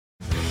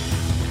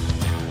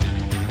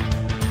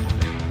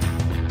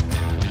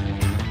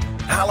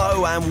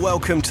Hello and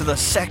welcome to the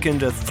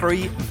second of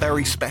three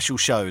very special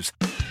shows.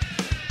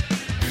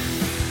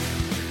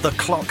 The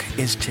clock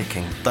is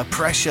ticking, the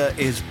pressure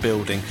is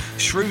building.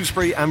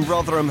 Shrewsbury and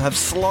Rotherham have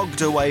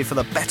slogged away for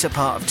the better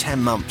part of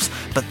 10 months,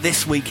 but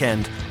this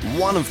weekend,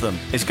 one of them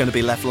is going to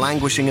be left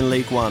languishing in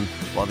League One,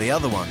 while the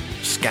other one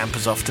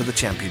scampers off to the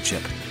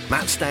Championship.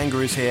 Matt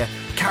Stanger is here,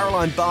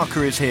 Caroline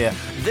Barker is here.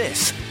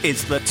 This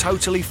is the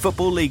Totally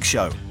Football League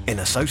Show, in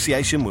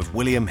association with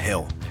William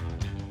Hill.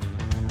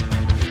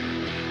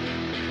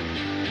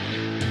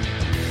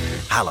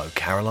 Hello,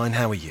 Caroline,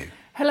 how are you?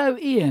 Hello,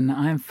 Ian.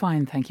 I am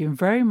fine, thank you, and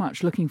very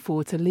much looking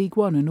forward to League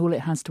One and all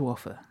it has to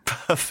offer.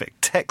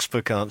 Perfect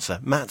textbook answer.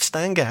 Matt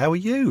Stanger, how are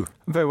you?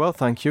 I'm very well,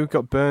 thank you.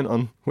 Got burnt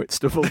on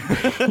Whitstable.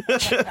 You're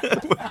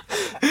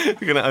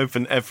going to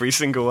open every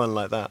single one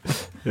like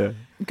that. Yeah.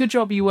 Good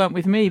job you weren't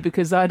with me,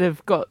 because I'd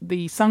have got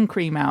the sun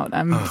cream out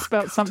and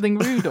spelt something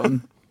rude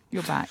on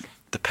your back.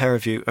 The pair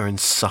of you are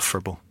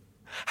insufferable.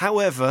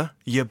 However,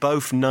 you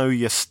both know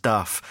your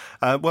stuff.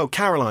 Well,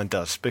 Caroline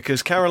does,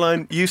 because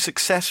Caroline, you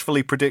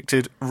successfully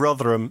predicted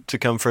Rotherham to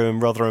come through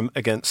in Rotherham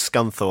against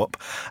Scunthorpe.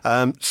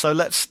 So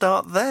let's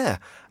start there.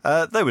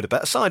 They were the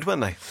better side,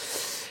 weren't they?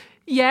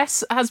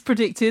 Yes, as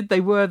predicted, they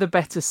were the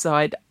better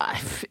side.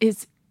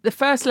 It's the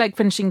first leg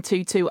finishing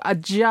 2-2. I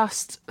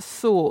just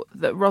thought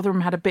that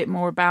Rotherham had a bit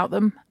more about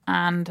them,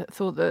 and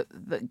thought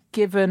that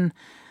given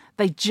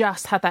they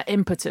just had that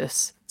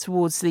impetus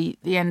towards the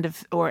end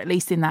of, or at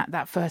least in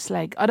that first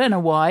leg. I don't know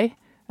why,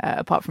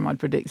 apart from I'd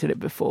predicted it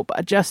before, but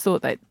I just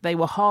thought that they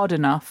were hard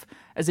enough,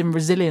 as in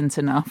resilient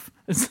enough,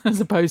 as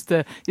opposed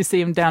to you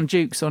see them down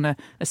Dukes on a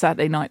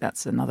Saturday night.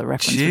 That's another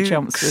reference Dukes. to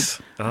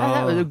Chelmsford.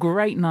 That was a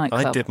great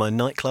nightclub. I did my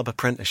nightclub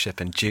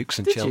apprenticeship in Dukes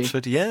and Did you?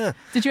 Chelmsford. Yeah.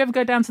 Did you ever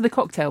go down to the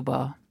cocktail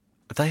bar?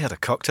 They had a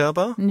cocktail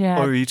bar? Yeah.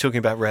 Or are you talking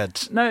about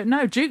Reds?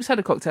 No, Dukes had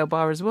a cocktail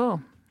bar as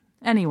well.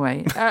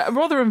 Anyway,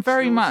 Rotherham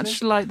very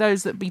much like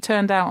those that be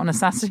turned out on a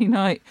Saturday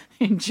night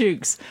in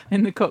Dukes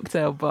in the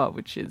cocktail bar,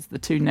 which is the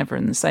two never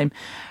in the same.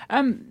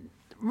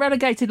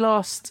 Relegated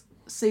last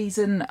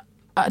season,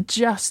 I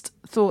just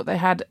thought they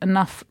had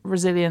enough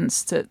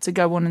resilience to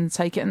go on and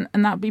take it,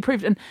 and that would be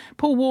proved. And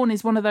Paul Warne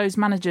is one of those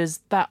managers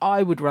that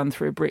I would run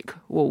through a brick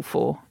wall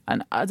for,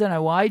 and I don't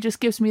know why. He just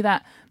gives me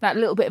that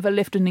little bit of a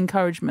lift and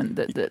encouragement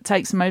that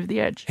takes him over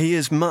the edge. He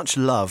is much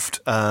loved,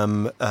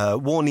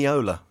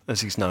 Warniola,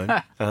 as he's known,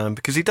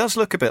 because he does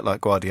look a bit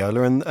like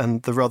Guardiola,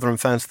 and the Rotherham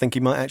fans think he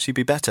might actually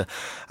be better.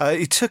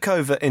 He took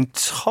over in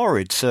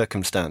torrid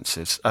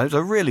circumstances. It was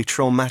a really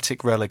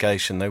traumatic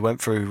relegation. They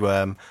went through,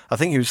 I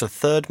think he was the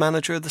third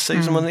manager of the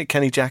season, wasn't it?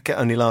 Kenny Jackett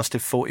only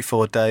lasted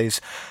 44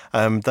 days.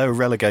 They were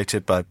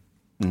relegated by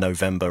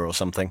November or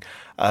something.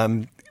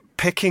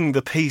 Picking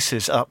the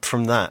pieces up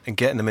from that and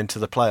getting them into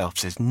the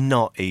playoffs is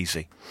not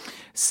easy.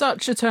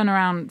 Such a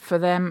turnaround for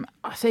them.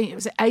 I think it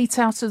was 8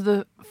 out of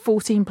the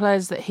 14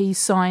 players that he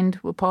signed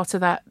were part of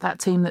that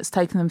team that's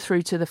taken them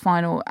through to the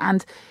final,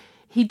 and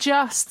he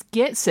just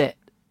gets it.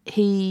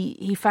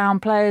 He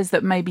found players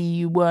that maybe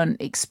you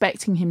weren't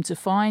expecting him to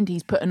find.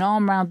 He's put an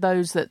arm around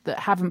those that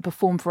haven't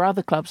performed for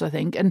other clubs, I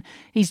think, and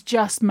he's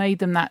just made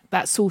them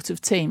that sort of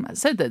team. I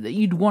said that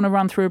you'd want to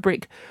run through a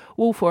brick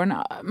wall for. And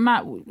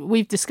Matt,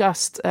 we've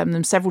discussed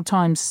them several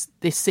times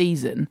this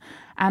season,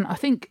 and I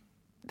think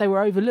they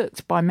were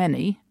overlooked by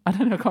many. I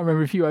don't know, I can't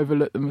remember if you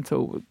overlooked them at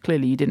all.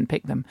 Clearly you didn't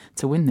pick them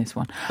to win this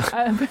one.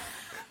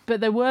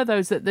 But there were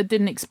those that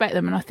didn't expect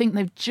them, and I think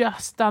they've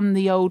just done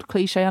the old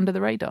cliche under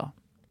the radar.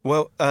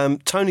 Well,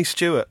 Tony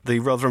Stewart, the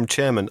Rotherham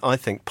chairman, I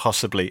think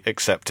possibly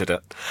accepted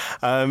it.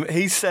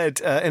 He said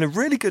in a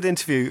really good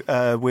interview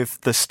with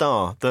The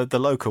Star, the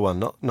local one,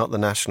 not the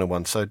national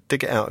one, so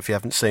dig it out if you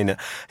haven't seen it.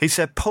 He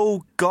said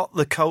Paul got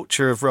the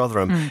culture of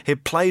Rotherham.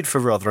 He'd played for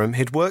Rotherham.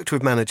 He'd worked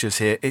with managers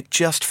here. It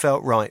just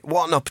felt right.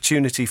 What an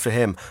opportunity for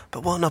him,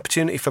 but what an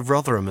opportunity for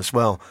Rotherham as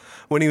well.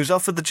 When he was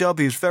offered the job,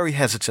 he was very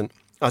hesitant.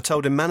 I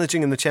told him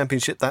managing in the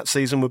Championship that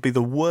season would be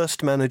the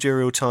worst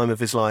managerial time of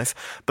his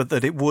life, but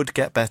that it would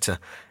get better.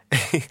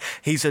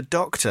 He's a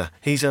doctor,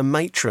 he's a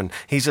matron,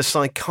 he's a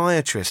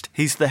psychiatrist,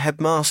 he's the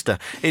headmaster.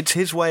 It's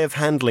his way of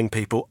handling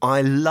people.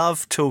 I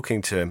love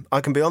talking to him.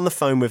 I can be on the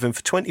phone with him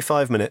for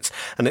 25 minutes,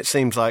 and it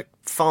seems like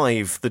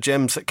 5, the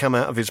gems that come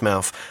out of his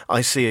mouth,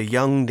 I see a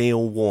young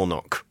Neil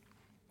Warnock.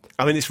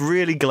 I mean, it's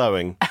really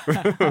glowing.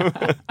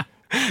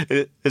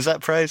 Is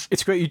that praise?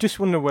 It's great. You just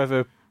wonder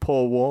whether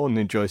Paul Warne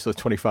enjoys those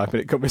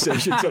 25-minute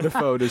conversations on the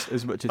phone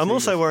as much as I'm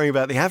also worrying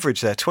about the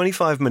average there.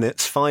 25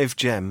 minutes, 5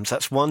 gems.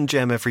 That's 1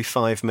 gem every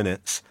 5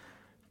 minutes.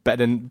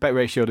 Better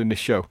ratio than this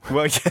show.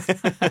 Well,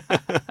 yeah.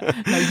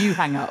 No, you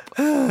hang up.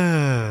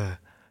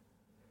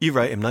 You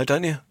rate him though,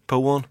 don't you,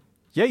 Paul Warne?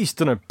 Yeah, he's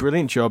done a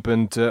brilliant job,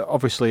 and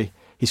obviously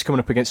he's coming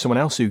up against someone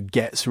else who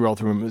gets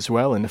Rotherham as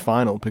well in the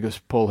final, because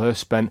Paul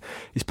Hurst spent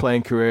his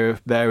playing career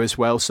there as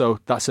well. So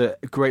that's a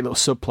great little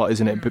subplot,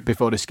 isn't it?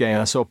 Before this game,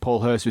 I saw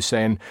Paul Hurst was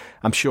saying,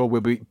 "I'm sure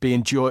we'll be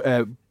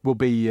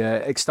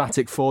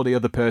ecstatic for the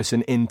other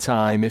person in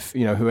time if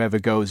whoever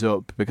goes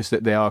up, because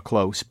they are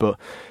close." But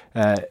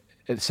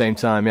at the same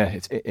time, yeah,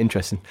 it's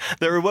interesting.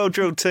 They're a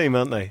well-drilled team,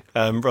 aren't they,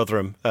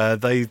 Rotherham?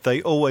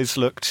 They always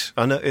looked,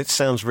 I know it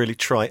sounds really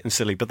trite and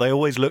silly, but they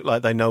always look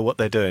like they know what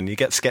they're doing. You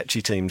get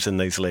sketchy teams in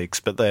these leagues,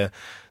 but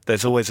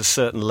there's always a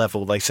certain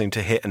level they seem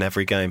to hit in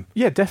every game.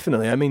 Yeah,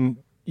 definitely. I mean,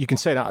 you can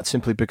say that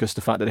simply because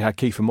the fact that they had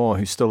Kiefer Moore,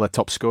 who's still their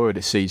top scorer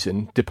this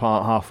season,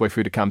 depart halfway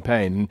through the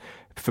campaign. And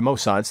for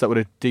most sides, that would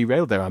have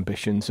derailed their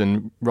ambitions,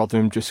 and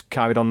Rotherham just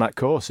carried on that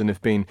course and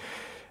have been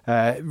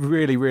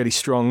really, really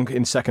strong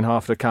in the second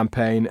half of the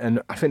campaign.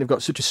 And I think they've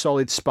got such a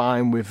solid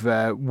spine with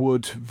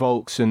Wood,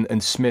 Volks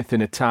and Smith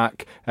in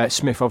attack.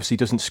 Smith obviously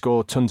doesn't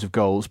score tons of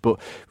goals, but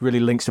really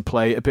links to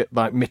play a bit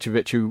like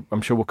Mitrovic, who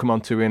I'm sure we'll come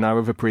on to in our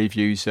other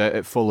previews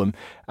at Fulham.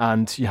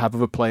 And you have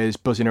other players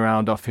buzzing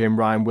around off him,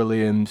 Ryan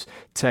Williams,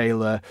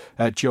 Taylor,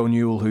 Joe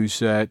Newell,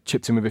 who's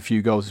chipped in with a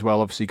few goals as well.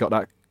 Obviously got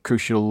that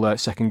crucial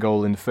second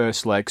goal in the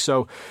first leg.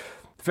 So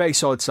very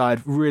solid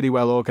side, really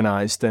well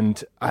organised,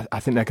 and I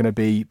think they're going to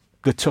be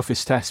the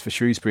toughest test for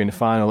Shrewsbury in the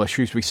final, a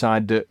Shrewsbury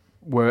side that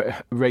were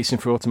racing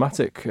for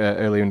automatic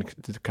earlier in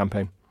the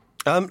campaign.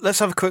 Let's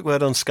have a quick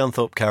word on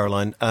Scunthorpe,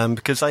 Caroline,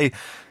 because they,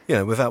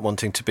 without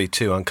wanting to be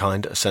too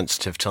unkind at a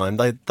sensitive time,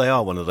 they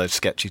are one of those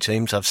sketchy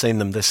teams. I've seen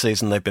them this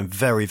season. They've been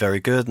very, very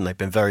good, and they've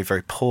been very,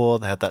 very poor.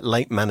 They had that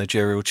late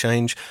managerial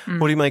change.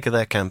 What do you make of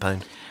their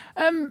campaign?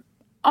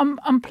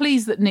 I'm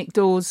pleased that Nick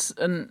Dawes,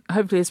 and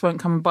hopefully this won't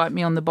come and bite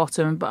me on the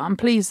bottom, but I'm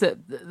pleased that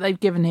they've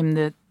given him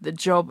the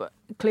job.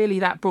 Clearly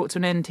that brought to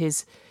an end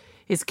his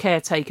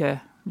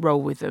caretaker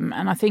role with them,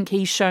 and I think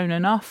he's shown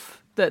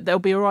enough that they'll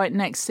be all right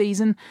next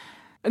season.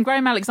 And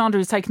Graham Alexander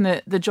has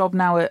taken the job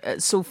now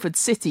at Salford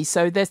City,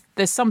 so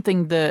there's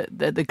something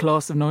the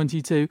class of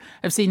 '92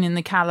 have seen in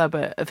the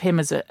calibre of him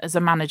as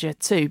a manager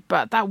too.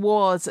 But that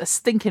was a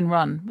stinking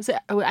run. Was it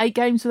 8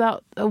 games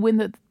without a win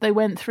that they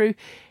went through?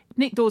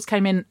 Nick Dawes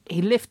came in,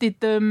 he lifted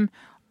them.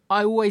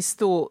 I always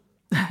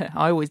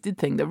did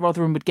think that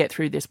Rotherham would get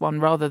through this one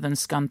rather than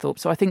Scunthorpe.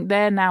 So I think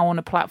they're now on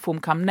a platform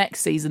come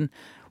next season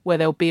where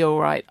they'll be all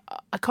right.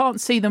 I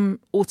can't see them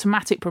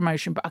automatic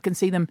promotion, but I can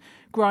see them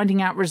grinding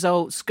out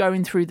results,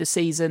 going through the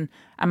season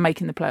and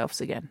making the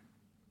playoffs again.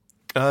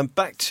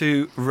 Back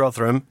to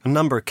Rotherham, a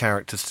number of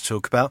characters to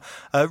talk about.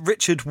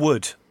 Richard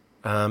Wood,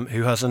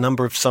 who has a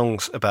number of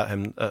songs about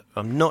him.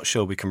 I'm not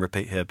sure we can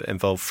repeat here, but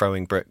involve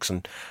throwing bricks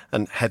and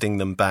heading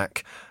them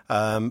back.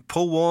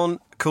 Paul Warne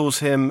calls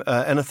him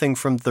anything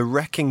from the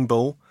wrecking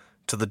ball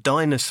to the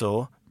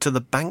dinosaur to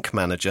the bank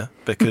manager,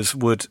 because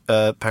Wood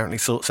apparently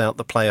sorts out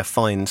the player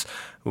fines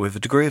with a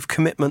degree of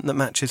commitment that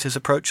matches his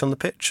approach on the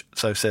pitch.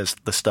 So says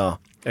the Star.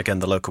 Again,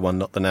 the local one,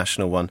 not the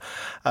national one.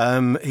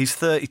 He's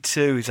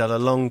 32. He's had a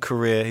long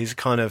career. He's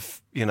kind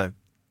of,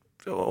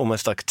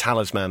 almost like a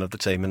talisman of the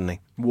team, isn't he?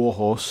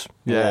 Warhorse.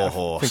 Yeah,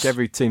 Warhorse. I think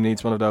every team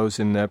needs one of those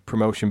in their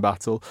promotion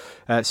battle.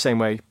 Same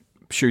way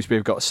Shrewsbury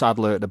have got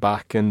Sadler at the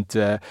back, and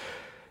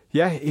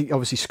he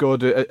obviously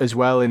scored as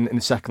well in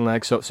the second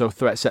leg, so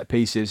threat set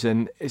pieces.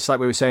 And it's like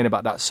we were saying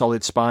about that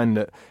solid spine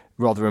that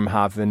Rotherham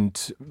have,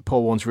 and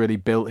Paul Warne's really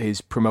built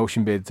his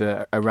promotion bid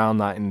around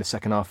that in the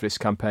second half of this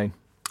campaign.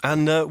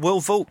 And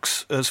Will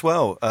Volks as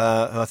well,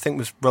 who I think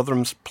was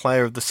Rotherham's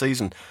player of the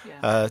season.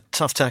 Yeah.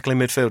 Tough tackling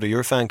midfielder.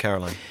 You're a fan,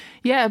 Caroline?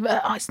 Yeah,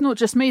 but it's not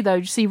just me, though.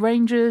 You see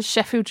Rangers,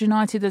 Sheffield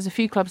United, there's a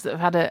few clubs that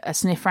have had a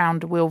sniff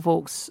round Will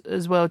Volks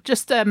as well.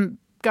 Just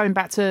going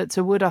back to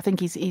Wood, I think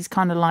he's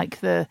kind of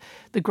like the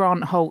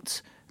Grant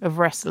Holt of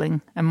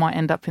wrestling and might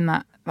end up in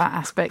that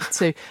aspect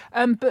too.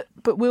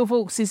 But Will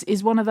Volks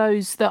is one of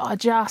those that I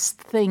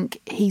just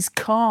think he's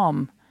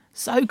calm.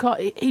 So calm.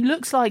 He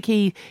looks like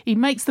he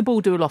makes the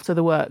ball do a lot of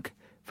the work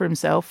for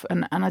himself,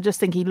 and I just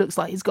think he looks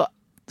like he's got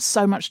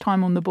so much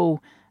time on the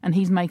ball and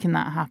he's making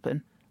that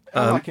happen.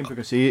 I like him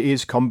because he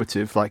is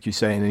combative, like you're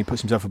saying, and he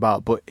puts himself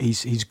about, but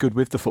he's good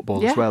with the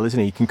football as well, isn't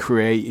he? He can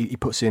create, he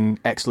puts in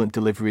excellent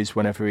deliveries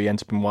whenever he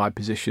ends up in wide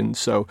positions,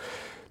 so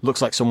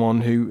looks like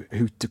someone who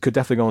could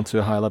definitely go on to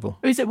a higher level.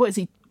 What is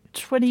he,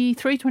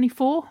 23,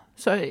 24?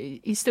 So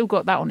he's still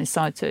got that on his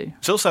side too.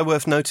 It's also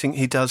worth noting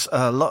he does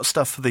a lot of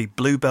stuff for the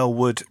Bluebell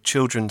Wood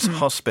Children's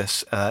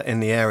Hospice in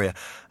the area,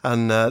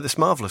 and this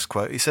marvellous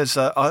quote, he says,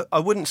 I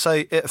wouldn't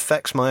say it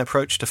affects my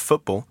approach to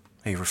football.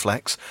 He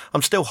reflects,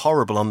 I'm still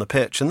horrible on the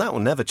pitch, and that will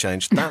never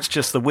change. That's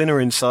just the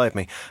winner inside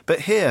me.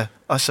 But here,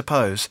 I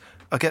suppose,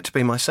 I get to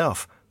be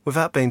myself.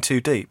 Without being too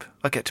deep,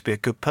 I get to be a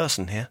good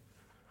person here.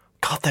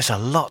 God, there's a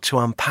lot to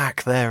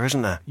unpack there,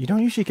 isn't there? You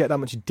don't usually get that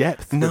much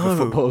depth with a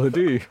footballer,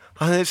 do you?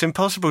 I think it's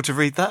impossible to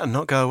read that and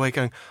not go away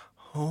going,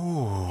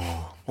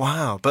 oh,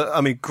 wow. But, I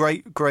mean,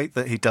 great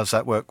that he does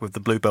that work with the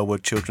Bluebell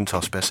Wood Children's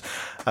Hospice.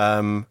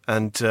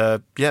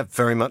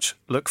 Very much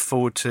look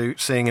forward to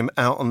seeing him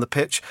out on the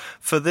pitch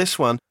for this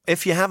one.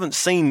 If you haven't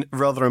seen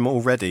Rotherham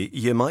already,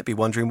 you might be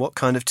wondering what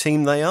kind of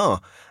team they are.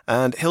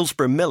 And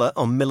Hillsborough Miller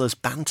on Miller's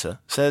Banter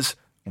says,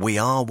 we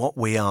are what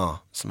we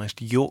are. It's the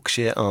most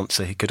Yorkshire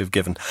answer he could have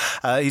given.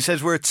 He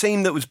says, we're a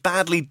team that was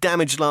badly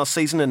damaged last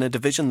season in a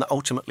division that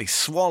ultimately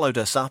swallowed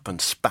us up and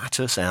spat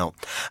us out.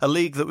 A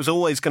league that was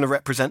always going to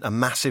represent a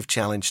massive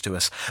challenge to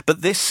us.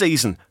 But this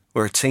season,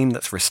 We're a team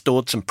that's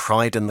restored some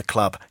pride in the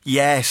club.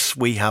 Yes,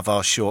 we have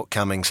our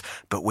shortcomings,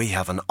 but we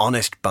have an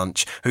honest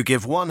bunch who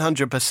give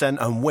 100%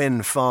 and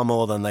win far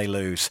more than they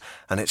lose.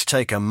 And it's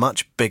taken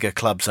much bigger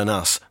clubs than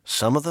us,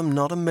 some of them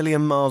not a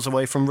million miles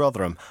away from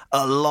Rotherham,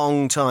 a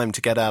long time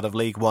to get out of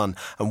League One.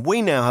 And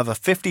we now have a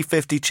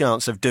 50-50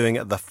 chance of doing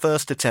it the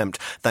first attempt,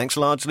 thanks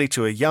largely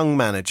to a young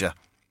manager.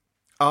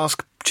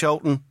 Ask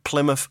Charlton,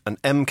 Plymouth and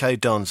MK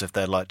Dons if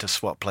they'd like to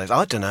swap players.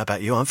 I don't know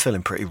about you, I'm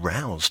feeling pretty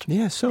roused.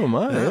 Yeah, so am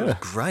I. That was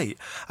great.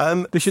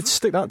 They should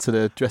stick that to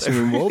the dressing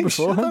room wall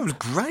before. That was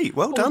great.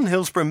 Well done,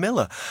 Hillsborough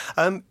Miller.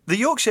 The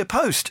Yorkshire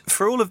Post,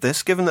 for all of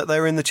this, given that they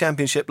were in the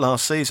Championship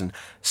last season,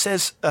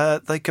 says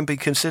they can be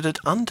considered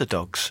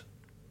underdogs.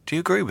 Do you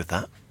agree with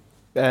that?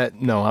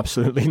 No,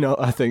 absolutely not.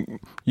 I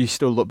think you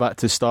still look back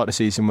to the start of the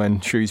season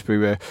when Shrewsbury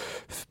were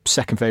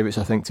second favourites,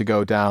 I think, to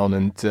go down,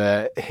 and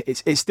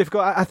it's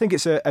difficult. I think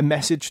it's a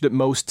message that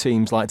most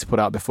teams like to put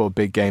out before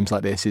big games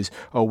like this is,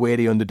 oh, we're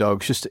the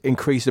underdogs, just to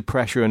increase the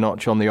pressure a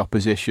notch on the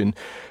opposition.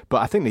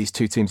 But I think these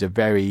two teams are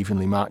very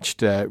evenly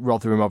matched.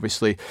 Rotherham,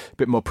 obviously, a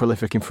bit more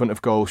prolific in front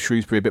of goal,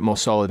 Shrewsbury a bit more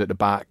solid at the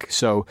back,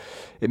 so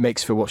it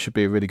makes for what should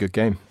be a really good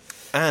game.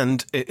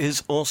 And it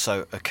is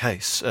also a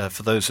case,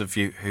 for those of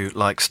you who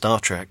like Star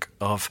Trek,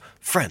 of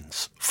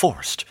friends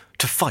forced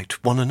to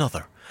fight one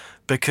another.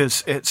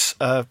 Because it's...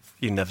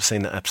 you've never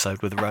seen that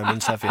episode with the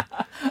Romans, have you?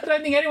 I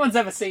don't think anyone's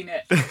ever seen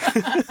it.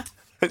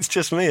 It's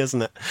just me,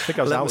 isn't it? I think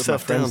I was out with my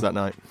friends that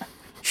night.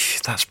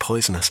 That's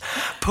poisonous.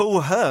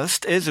 Paul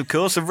Hurst is, of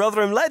course, a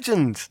Rotherham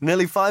legend.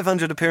 Nearly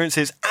 500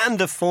 appearances and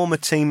a former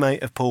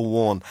teammate of Paul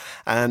Warne.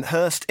 And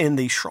Hurst in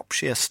the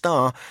Shropshire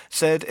Star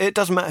said, it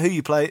doesn't matter who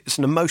you play, it's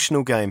an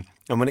emotional game.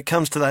 And when it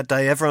comes to that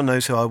day, everyone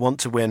knows who I want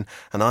to win.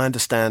 And I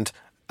understand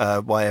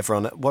why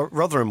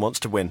Rotherham wants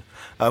to win.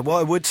 What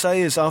I would say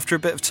is, after a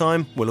bit of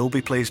time, we'll all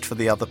be pleased for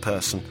the other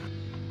person.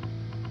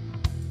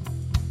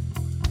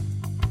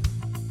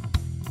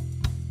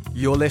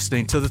 You're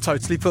listening to the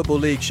Totally Football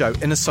League show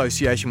in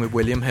association with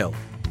William Hill.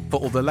 For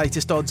all the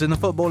latest odds in the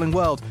footballing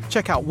world,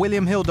 check out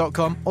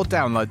williamhill.com or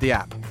download the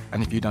app.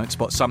 And if you don't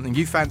spot something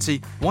you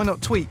fancy, why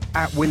not tweet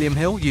at William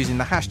Hill using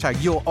the hashtag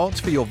YourOdds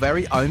for your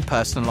very own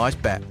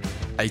personalised bet.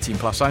 18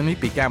 plus only,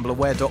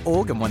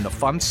 begambleaware.org, and when the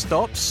fun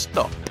stops,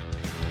 stop.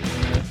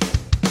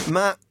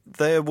 Matt,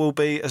 there will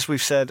be, as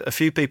we've said, a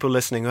few people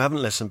listening who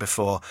haven't listened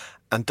before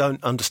and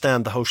don't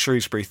understand the whole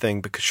Shrewsbury thing,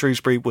 because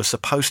Shrewsbury was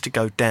supposed to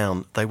go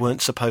down. They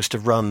weren't supposed to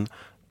run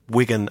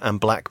Wigan and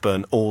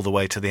Blackburn all the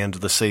way to the end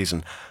of the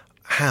season.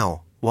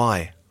 How?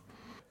 Why?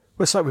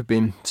 Well, it's like we've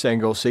been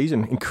saying all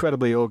season,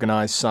 incredibly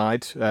organised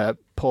side.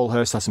 Paul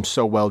Hurst has them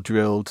so well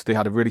drilled. They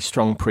had a really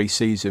strong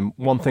pre-season.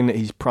 One thing that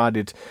he's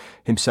prided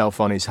himself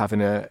on is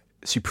having a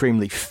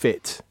supremely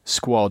fit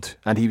squad,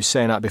 and he was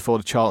saying that before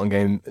the Charlton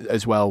game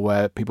as well,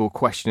 where people were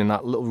questioning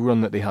that little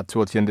run that they had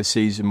towards the end of the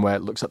season where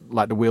it looks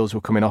like the wheels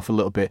were coming off a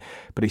little bit,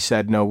 but he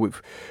said no,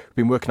 we've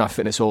been working our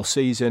fitness all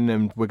season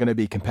and we're going to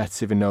be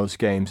competitive in those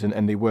games,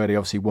 and they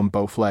obviously won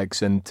both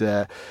legs, and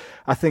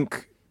I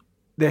think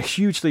they're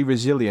hugely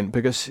resilient,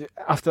 because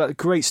after that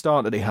great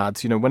start that they had,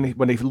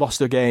 when they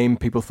lost a game,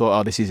 people thought,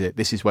 oh, this is it,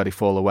 this is where they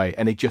fall away,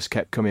 and they just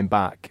kept coming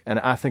back. And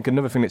I think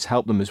another thing that's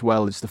helped them as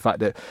well is the fact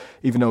that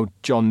even though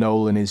John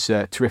Nolan is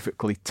a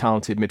terrifically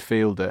talented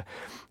midfielder,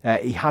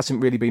 he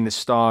hasn't really been the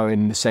star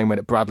in the same way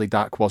that Bradley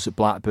Dack was at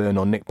Blackburn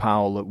or Nick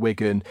Powell at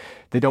Wigan.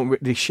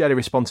 They share a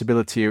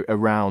responsibility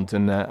around,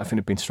 and I think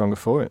they've been stronger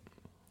for it.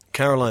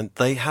 Caroline,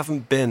 they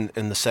haven't been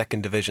in the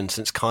second division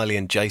since Kylie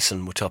and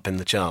Jason were top in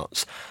the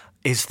charts.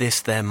 Is this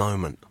their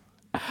moment?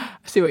 I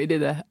see what you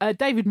did there.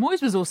 David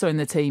Moyes was also in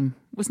the team,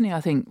 wasn't he? I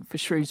think for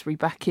Shrewsbury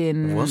back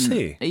in. Was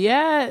he?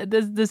 Yeah,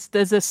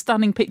 there's a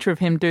stunning picture of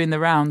him doing the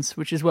rounds,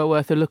 which is well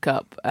worth a look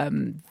up.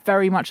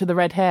 Very much of the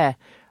red hair,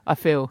 I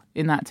feel,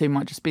 in that team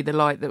might just be the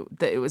light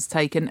that it was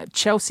taken.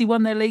 Chelsea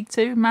won their League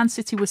 2. Man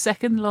City was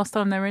second last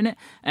time they were in it.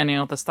 Any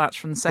other stats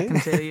from the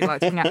second tier you'd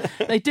like to bring out?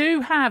 They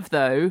do have,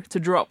 though, to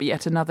drop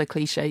yet another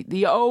cliche,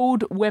 the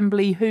old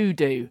Wembley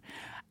hoodoo.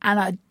 And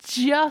I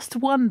just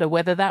wonder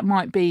whether that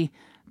might be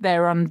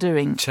their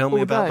undoing. Tell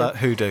me about that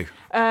hoodoo.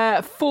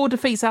 4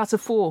 defeats out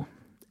of 4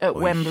 at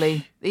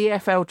Wembley. The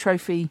EFL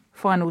Trophy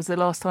final was the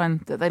last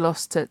time that they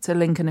lost to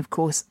Lincoln, of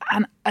course.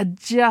 And I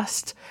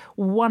just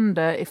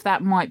wonder if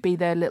that might be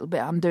their little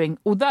bit undoing.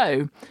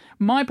 Although,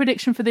 my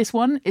prediction for this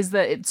one is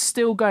that it's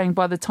still going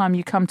by the time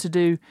you come to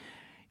do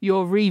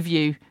your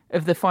review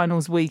of the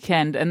finals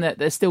weekend, and that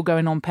they're still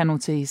going on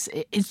penalties.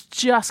 It's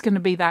just going to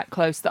be that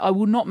close that I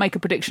will not make a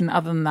prediction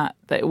other than that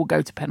it will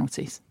go to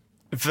penalties.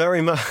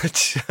 Very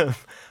much.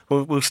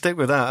 We'll stick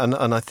with that,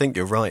 and I think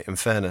you're right, in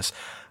fairness.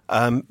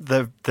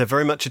 They're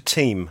very much a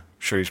team,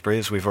 Shrewsbury,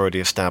 as we've already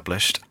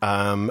established,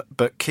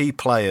 but key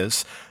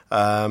players.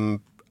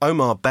 Omar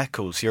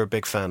Beckles, you're a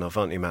big fan of,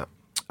 aren't you, Matt?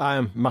 I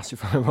am a massive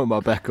fan of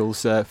Omar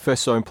Beckles.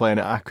 First saw him playing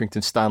at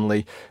Accrington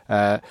Stanley,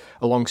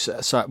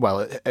 alongside,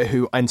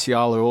 who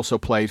Ntiala also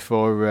played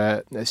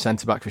for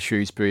centre-back for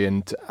Shrewsbury,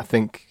 and I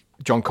think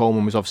John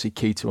Coleman was obviously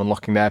key to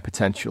unlocking their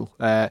potential.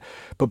 But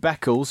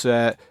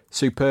Beckles,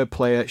 superb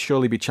player,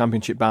 surely be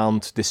championship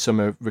bound this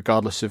summer,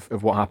 regardless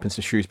of what happens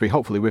to Shrewsbury,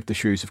 hopefully with the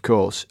Shrews, of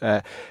course.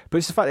 But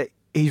it's the fact that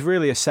he's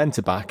really a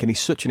centre-back and he's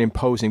such an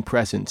imposing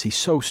presence. He's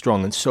so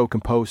strong and so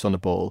composed on the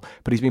ball,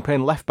 but he's been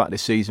playing left-back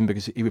this season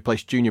because he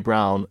replaced Junior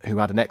Brown, who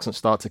had an excellent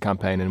start to the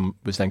campaign and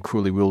was then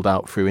cruelly ruled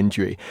out through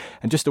injury.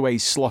 And just the way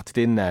he's slotted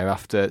in there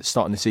after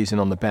starting the season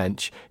on the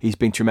bench, he's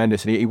been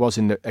tremendous. And he was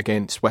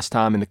against West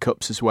Ham in the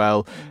Cups as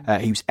well.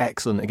 He was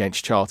excellent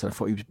against Charlton. I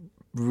thought he was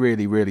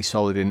really, really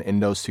solid in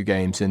those 2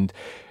 games, and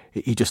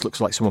he just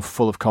looks like someone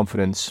full of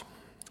confidence.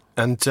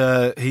 And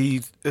there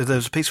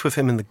was a piece with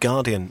him in The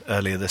Guardian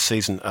earlier this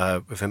season,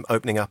 with him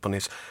opening up on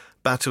his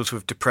battles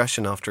with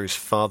depression after his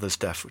father's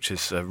death, which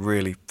is a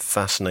really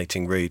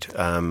fascinating read.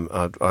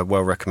 I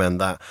well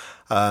recommend that.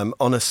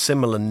 On a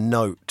similar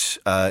note,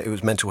 it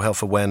was Mental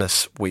Health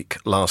Awareness Week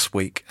last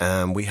week,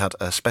 and we had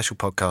a special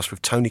podcast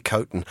with Tony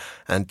Coton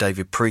and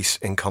David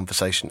Priest in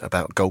conversation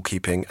about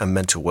goalkeeping and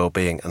mental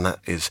well-being, and that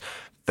is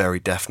very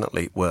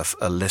definitely worth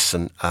a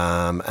listen.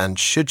 And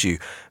should you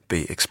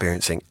be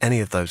experiencing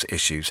any of those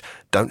issues,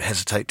 don't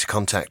hesitate to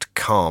contact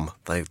Calm.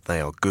 They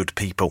are good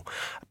people.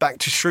 Back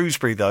to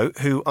Shrewsbury, though,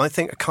 who I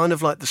think are kind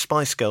of like the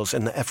Spice Girls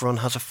in that everyone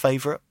has a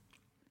favourite.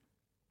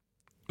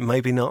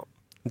 Maybe not.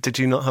 Did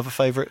you not have a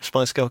favourite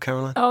Spice Girl,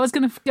 Caroline? I was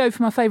going to go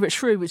for my favourite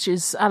Shrew, which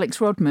is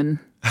Alex Rodman.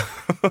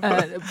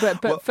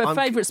 But well, for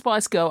favourite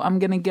Spice Girl, I'm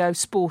going to go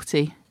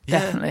Sporty.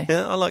 Definitely.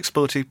 Yeah, I like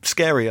Sporty.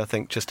 Scary, I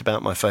think, just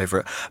about my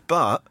favourite.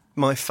 But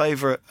my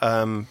favourite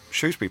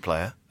Shrewsbury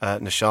player,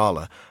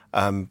 Nishala,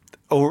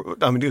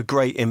 a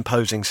great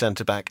imposing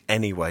centre-back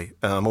anyway.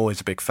 I'm always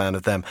a big fan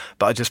of them.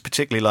 But I just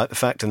particularly like the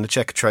fact in the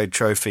Checkatrade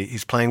Trophy,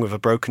 he's playing with a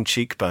broken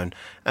cheekbone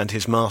and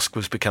his mask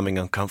was becoming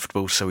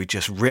uncomfortable, so he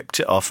just ripped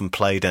it off and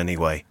played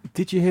anyway.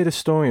 Did you hear the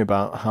story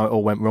about how it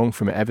all went wrong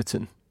for him at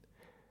Everton?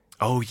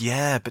 Oh,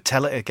 yeah, but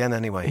tell it again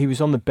anyway. He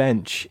was on the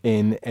bench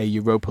in a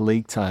Europa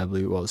League tie, I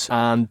believe it was,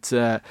 and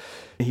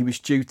he was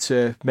due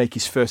to make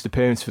his first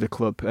appearance for the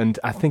club, and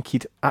I think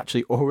he'd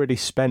actually already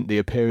spent the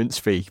appearance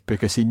fee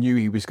because he knew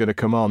he was going to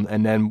come on,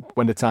 and then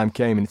when the time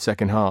came in the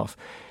second half,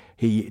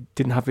 he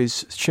didn't have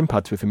his shin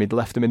pads with him. He'd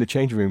left them in the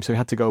changing room, so he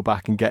had to go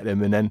back and get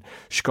them. And then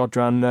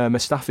Shkodran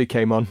Mustafi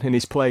came on in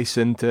his place,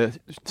 and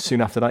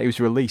soon after that he was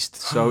released.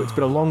 So it's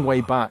been a long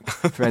way back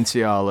for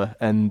Nsiala,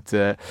 and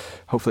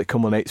hopefully it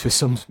culminates with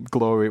some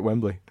glory at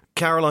Wembley.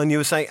 Caroline, you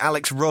were saying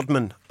Alex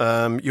Rodman,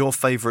 your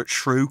favourite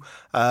Shrew,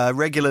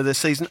 regular this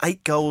season,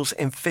 8 goals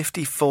in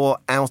 54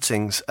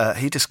 outings.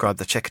 He described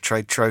the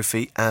Checkatrade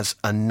Trophy as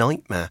a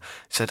nightmare.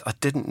 He said, I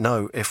didn't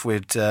know if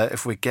we'd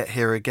get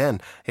here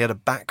again. He had a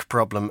back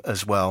problem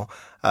as well.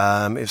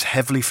 It was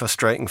heavily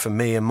frustrating for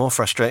me and more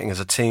frustrating as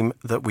a team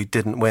that we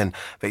didn't win.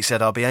 But he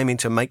said, I'll be aiming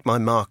to make my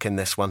mark in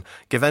this one.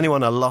 Give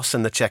anyone a loss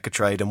in the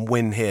Checkatrade and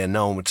win here.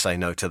 No one would say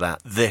no to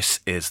that. This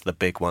is the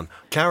big one.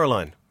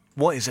 Caroline,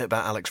 what is it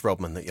about Alex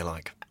Rodman that you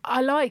like? I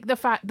like the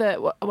fact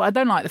that, well, I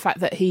don't like the fact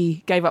that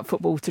he gave up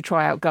football to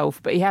try out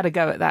golf, but he had a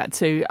go at that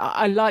too.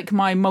 I like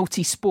my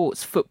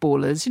multi-sports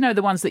footballers, you know,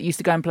 the ones that used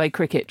to go and play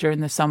cricket during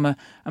the summer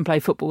and play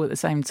football at the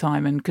same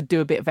time and could do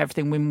a bit of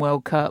everything, win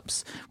World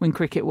Cups, win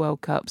Cricket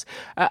World Cups.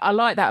 I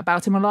like that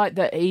about him. I like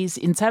that he's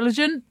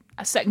intelligent.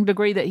 A second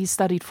degree that he's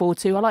studied for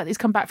too. I like that he's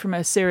come back from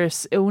a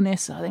serious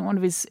illness. I think one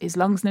of his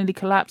lungs nearly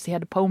collapsed. He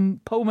had a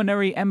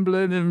pulmonary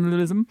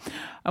embolism,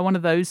 one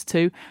of those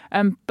two.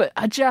 But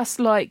I just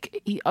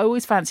like, I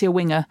always fancy a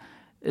winger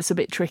that's a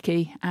bit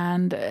tricky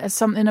and has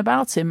something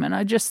about him. And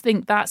I just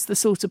think that's the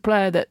sort of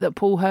player that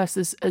Paul Hurst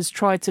has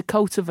tried to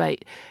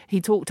cultivate.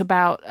 He talked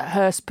about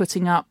Hurst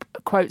putting up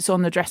quotes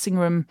on the dressing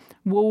room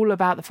wall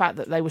about the fact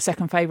that they were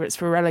second favourites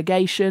for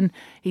relegation.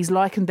 He's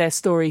likened their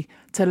story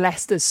to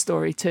Leicester's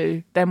story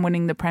too, them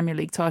winning the Premier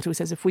League title. He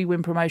says if we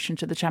win promotion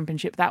to the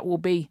Championship, that will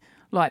be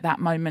like that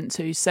moment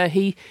too. So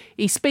he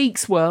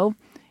speaks well,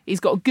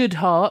 he's got a good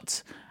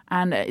heart,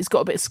 and he's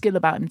got a bit of skill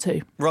about him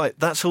too. Right,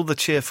 that's all the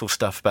cheerful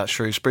stuff about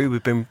Shrewsbury.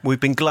 We've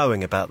been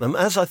glowing about them,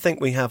 as I think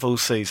we have all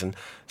season.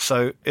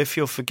 So if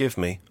you'll forgive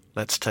me,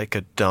 let's take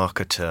a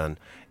darker turn.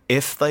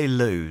 If they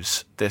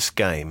lose this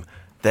game,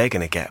 they're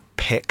going to get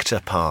picked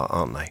apart,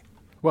 aren't they?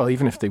 Well,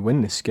 even if they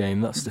win this game,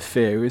 that's the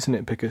fear, isn't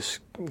it? Because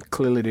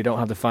clearly they don't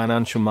have the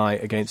financial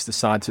might against the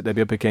sides that they'll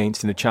be up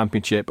against in the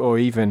Championship or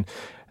even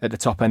at the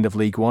top end of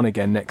League One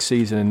again next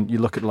season. And you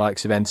look at the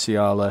likes of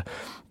Nsiala,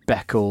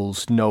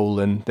 Beckles,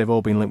 Nolan, they've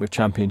all been linked with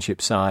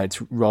Championship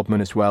sides,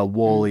 Rodman as well,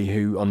 Worley,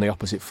 who on the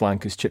opposite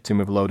flank has chipped in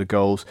with a load of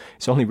goals.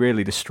 It's only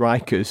really the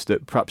strikers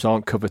that perhaps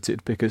aren't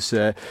coveted because,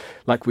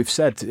 like we've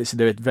said,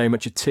 they're very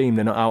much a team,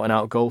 they're not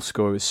out-and-out goal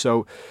scorers.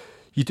 So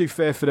you do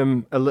fear for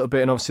them a little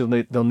bit, and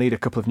obviously they'll need a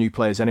couple of new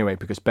players anyway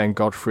because Ben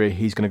Godfrey,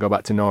 he's going to go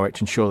back to Norwich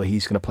and surely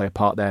he's going to play a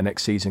part there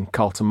next season.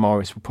 Carlton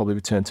Morris will probably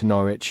return to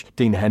Norwich.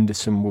 Dean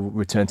Henderson will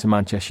return to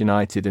Manchester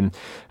United, and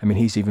I mean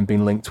he's even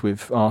been linked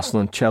with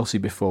Arsenal and Chelsea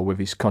before with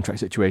his contract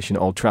situation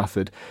at Old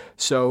Trafford.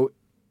 So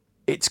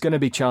it's going to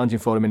be challenging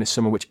for them in the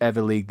summer,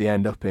 whichever league they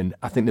end up in.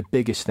 I think the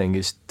biggest thing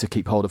is to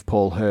keep hold of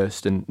Paul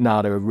Hurst, and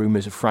now there are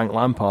rumours of Frank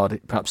Lampard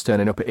perhaps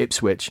turning up at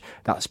Ipswich.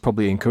 That's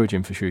probably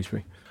encouraging for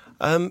Shrewsbury.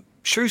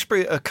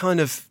 Shrewsbury are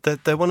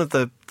they're one of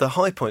the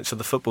high points of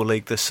the Football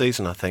League this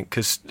season, I think,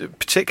 because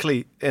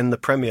particularly in the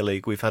Premier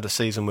League, we've had a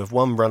season with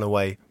one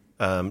runaway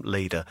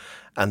leader,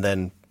 and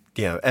then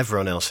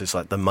everyone else is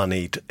like the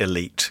moneyed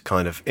elite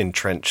kind of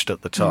entrenched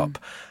at the top.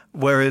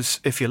 Whereas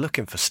if you're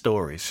looking for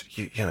stories,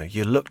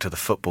 you look to the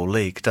Football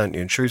League, don't you?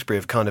 And Shrewsbury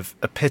have kind of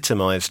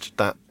epitomised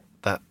that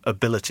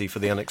ability for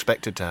the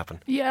unexpected to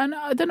happen. Yeah, and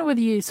I don't know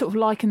whether you sort of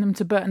liken them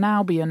to Burton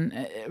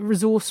Albion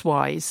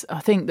resource-wise.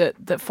 I think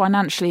that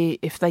financially,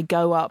 if they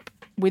go up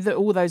with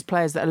all those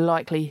players that are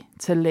likely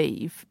to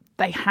leave,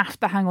 they have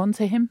to hang on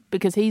to him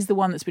because he's the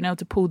one that's been able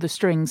to pull the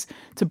strings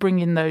to bring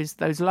in those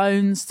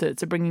loans,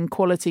 to bring in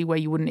quality where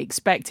you wouldn't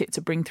expect it,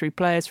 to bring through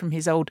players from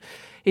his old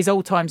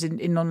times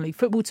in non-league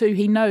football too.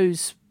 He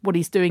knows what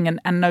he's doing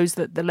and knows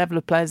that the level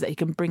of players that he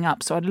can bring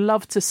up. So I'd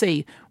love to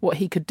see what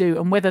he could do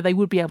and whether they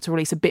would be able to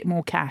release a bit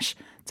more cash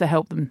to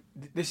help them.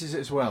 This is it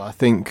as well. I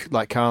think,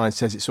 like Caroline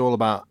says, it's all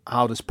about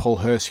how does Paul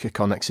Hurst kick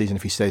on next season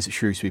if he stays at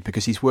Shrewsbury,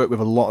 because he's worked with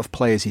a lot of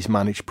players he's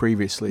managed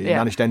previously. He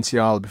managed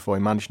NCR before,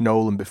 he managed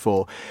Nolan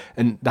before,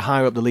 and the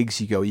higher up the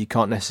leagues you go, you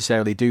can't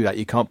necessarily do that.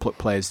 You can't put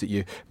players that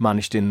you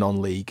managed in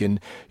non-league,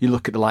 and you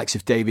look at the likes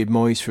of David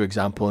Moyes, for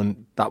example,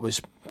 and that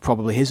was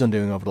probably his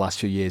undoing over the last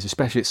few years,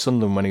 especially at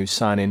Sunderland when he was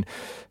signing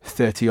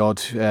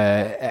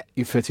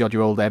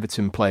 30-odd-year-old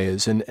Everton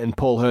players, and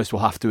Paul Hurst will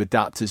have to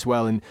adapt as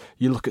well. And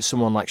you look at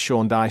someone like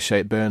Sean Dyche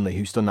at Burnley,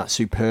 who's done that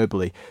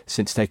superbly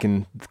since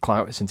taking the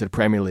Clarets into the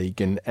Premier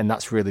League, and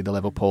that's really the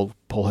level Paul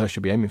Hurst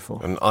should be aiming for.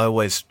 And I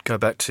always go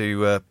back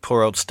to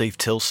poor old Steve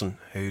Tilson,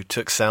 who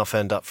took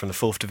Southend up from the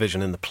 4th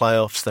Division in the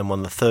playoffs, then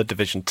won the 3rd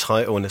Division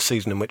title in a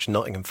season in which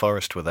Nottingham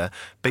Forest were there,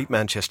 beat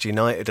Manchester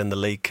United in the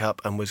League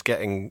Cup, and was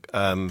getting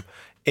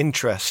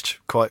interest,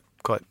 quite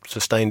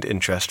sustained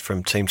interest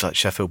from teams like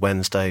Sheffield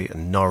Wednesday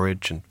and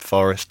Norwich and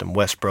Forest and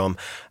West Brom,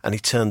 and he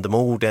turned them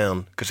all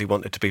down because he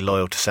wanted to be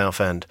loyal to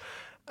Southend,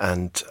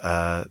 and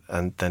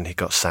then he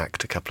got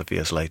sacked a couple of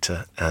years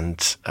later,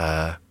 and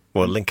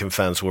Lincoln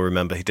fans will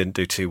remember he didn't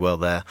do too well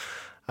there,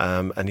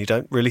 and you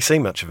don't really see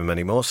much of him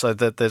anymore, so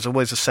there's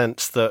always a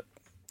sense that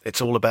it's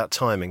all about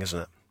timing,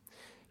 isn't it?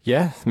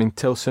 Yeah, I mean,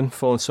 Tilson,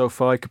 fallen so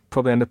far, he could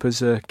probably end up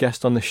as a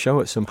guest on the show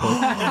at some point.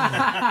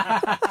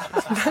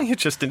 Now you're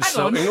just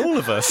insulting all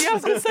of us. Yeah, I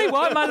was going to say,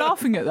 why am I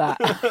laughing at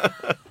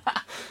that?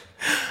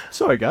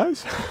 Sorry,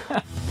 guys.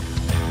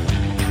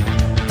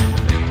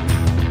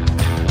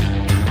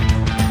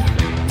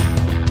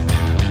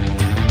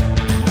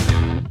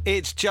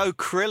 It's Joe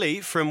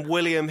Crilly from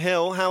William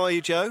Hill. How are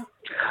you, Joe?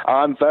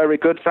 I'm very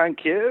good,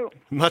 thank you.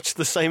 Much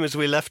the same as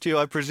we left you,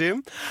 I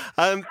presume.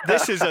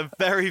 This is a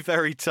very,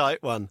 very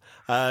tight one.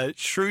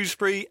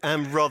 Shrewsbury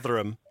and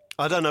Rotherham.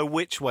 I don't know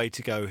which way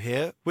to go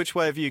here. Which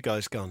way have you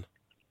guys gone?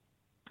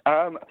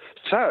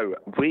 So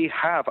we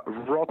have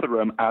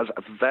Rotherham as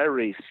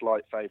very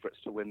slight favourites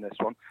to win this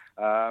one.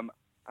 I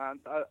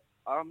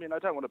mean, I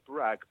don't want to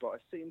brag, but I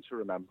seem to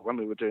remember when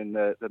we were doing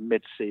the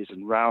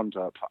mid-season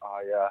roundup,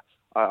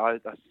 I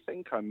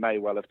think I may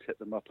well have tipped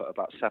them up at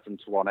about 7-1,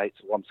 8-1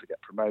 to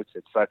get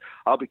promoted. So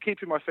I'll be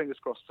keeping my fingers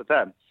crossed for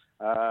them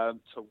to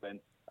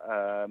win.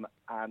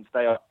 And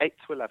they are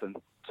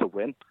 8-11 to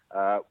win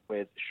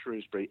with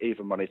Shrewsbury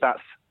even money.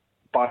 That's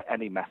by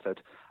any method.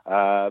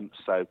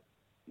 So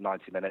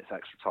 90 minutes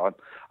extra time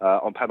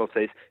on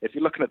penalties. If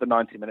you're looking at the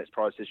 90 minutes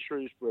prices,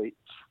 Shrewsbury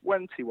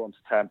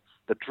 21-10.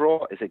 The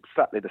draw is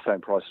exactly the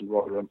same price, and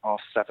Rotherham are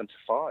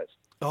 7-5.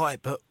 All right,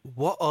 but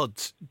what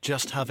odds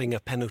just having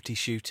a penalty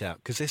shootout?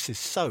 Because this is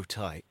so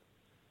tight.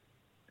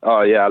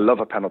 Oh yeah, I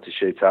love a penalty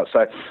shootout.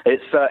 So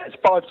it's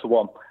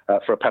 5-1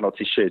 for a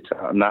penalty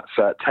shootout, and that's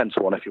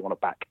 10-1 if you want to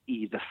back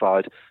either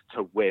side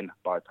to win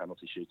by a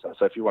penalty shootout.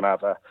 So if you want to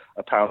have a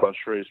pound on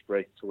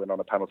Shrewsbury to win on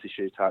a penalty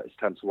shootout, it's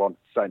 10-1.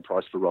 Same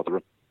price for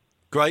Rotherham.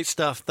 Great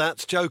stuff.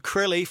 That's Joe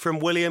Crilly from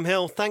William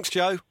Hill. Thanks,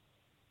 Joe.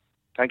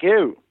 Thank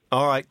you.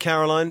 All right,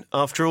 Caroline.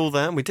 After all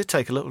that, we did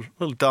take a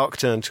little dark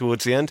turn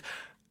towards the end.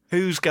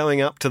 Who's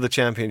going up to the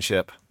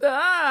Championship? I'm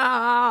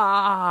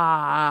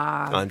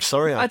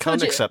sorry, I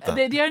can't accept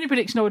that. The only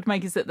prediction I would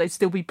make is that they'd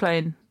still be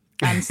playing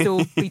and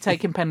still be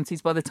taking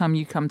penalties by the time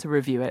you come to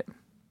review it.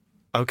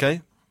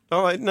 Okay.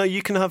 All right. No,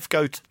 you can have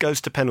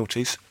goes to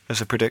penalties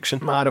as a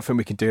prediction. I don't think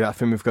we can do that. I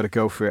think we've got to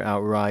go for it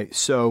outright.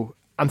 So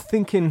I'm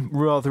thinking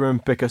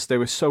Rotherham because they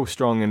were so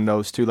strong in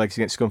those two legs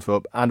against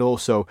Scunthorpe, and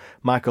also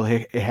Michael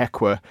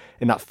Ihekwe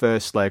in that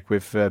first leg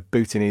with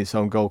booting his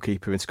own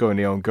goalkeeper and scoring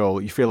the own goal.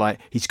 You feel like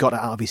he's got it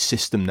out of his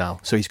system now,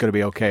 so he's got to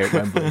be okay at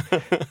Wembley.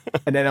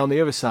 And then on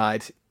the other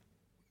side,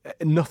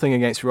 nothing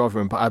against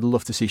Rotherham, but I'd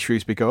love to see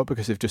Shrewsbury go up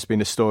because they've just been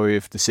the story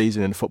of the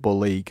season in the Football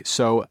League.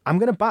 So I'm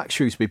going to back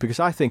Shrewsbury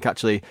because I think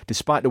actually,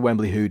 despite the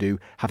Wembley hoodoo,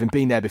 having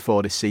been there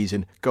before this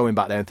season, going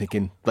back there and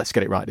thinking, let's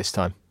get it right this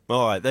time.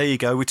 All right, there you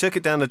go. We took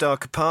it down a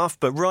darker path,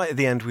 but right at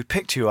the end we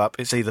picked you up.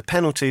 It's either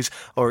penalties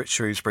or it's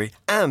Shrewsbury.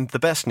 And the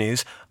best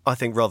news, I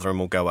think Rotherham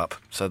will go up.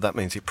 So that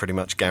means it's pretty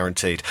much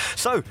guaranteed.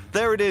 So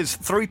there it is,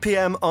 3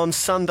 p.m. on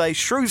Sunday,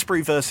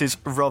 Shrewsbury versus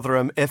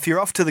Rotherham. If you're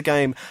off to the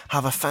game,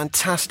 have a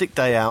fantastic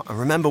day out. And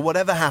remember,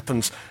 whatever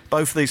happens,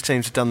 both of these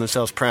teams have done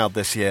themselves proud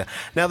this year.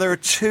 Now, there are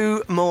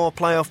 2 more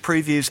playoff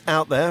previews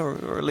out there,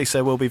 or at least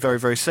there will be very,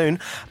 very soon.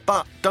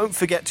 But don't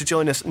forget to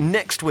join us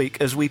next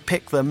week as we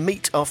pick the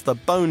meat off the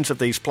bones of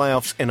these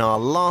playoffs in our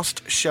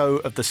last show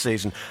of the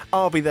season.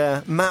 I'll be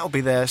there, Matt will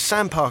be there,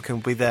 Sam Parkin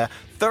will be there.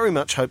 Very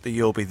much hope that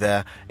you'll be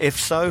there. If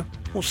so,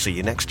 we'll see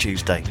you next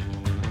Tuesday.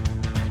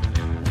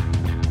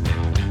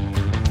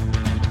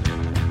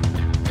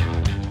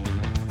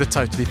 The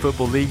Totally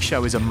Football League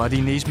show is a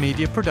Muddy Knees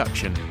Media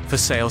production. For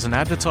sales and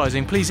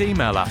advertising, please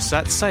email us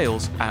at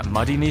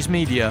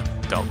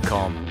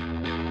sales@muddykneesmedia.com.